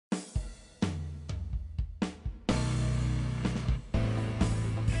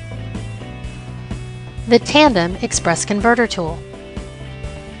The Tandem X-Press Converter Tool.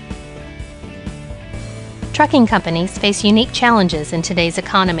 Trucking companies face unique challenges in today's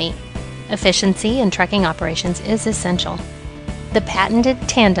economy. Efficiency in trucking operations is essential. The patented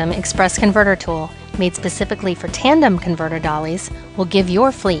Tandem X-Press Converter Tool, made specifically for tandem converter dollies, will give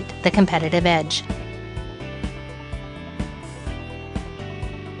your fleet the competitive edge.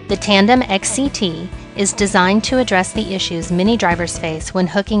 The Tandem XCT is designed to address the issues many drivers face when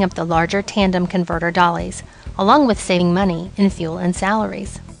hooking up the larger tandem converter dollies, along with saving money in fuel and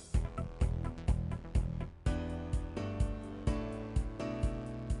salaries.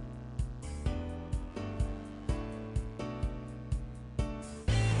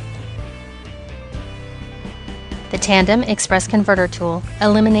 The Tandem X-Press Converter Tool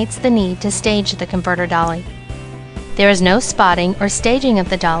eliminates the need to stage the converter dolly. There is no spotting or staging of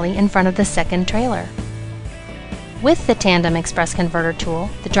the dolly in front of the second trailer. With the Tandem X-Press Converter Tool,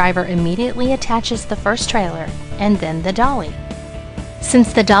 the driver immediately attaches the first trailer and then the dolly.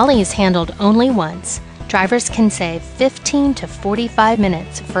 Since the dolly is handled only once, drivers can save 15 to 45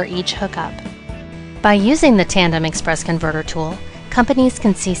 minutes for each hookup. By using the Tandem X-Press Converter Tool, companies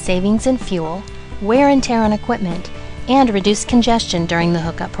can see savings in fuel, wear and tear on equipment, and reduce congestion during the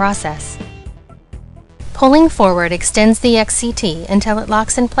hookup process. Pulling forward extends the XCT until it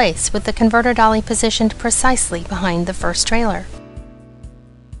locks in place with the converter dolly positioned precisely behind the first trailer.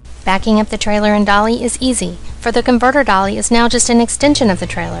 Backing up the trailer and dolly is easy, for the converter dolly is now just an extension of the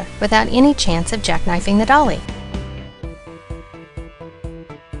trailer without any chance of jackknifing the dolly.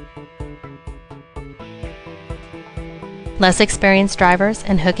 Less experienced drivers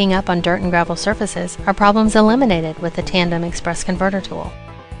and hooking up on dirt and gravel surfaces are problems eliminated with the Tandem X-Press Converter Tool.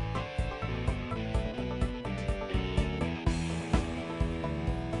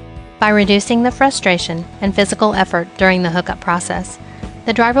 By reducing the frustration and physical effort during the hookup process,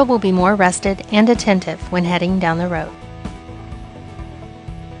 the driver will be more rested and attentive when heading down the road.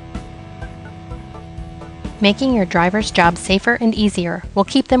 Making your driver's job safer and easier will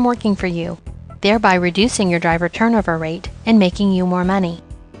keep them working for you, thereby reducing your driver turnover rate and making you more money.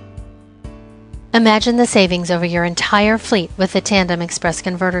 Imagine the savings over your entire fleet with the Tandem X-Press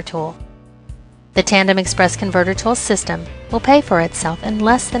Converter Tool. The Tandem X-Press Converter Tool system will pay for itself in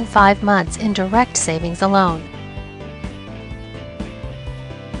less than 5 months in direct savings alone.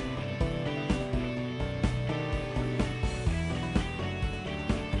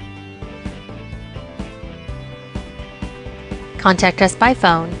 Contact us by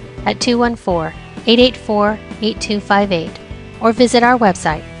phone at 214-884-8258 or visit our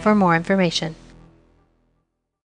website for more information.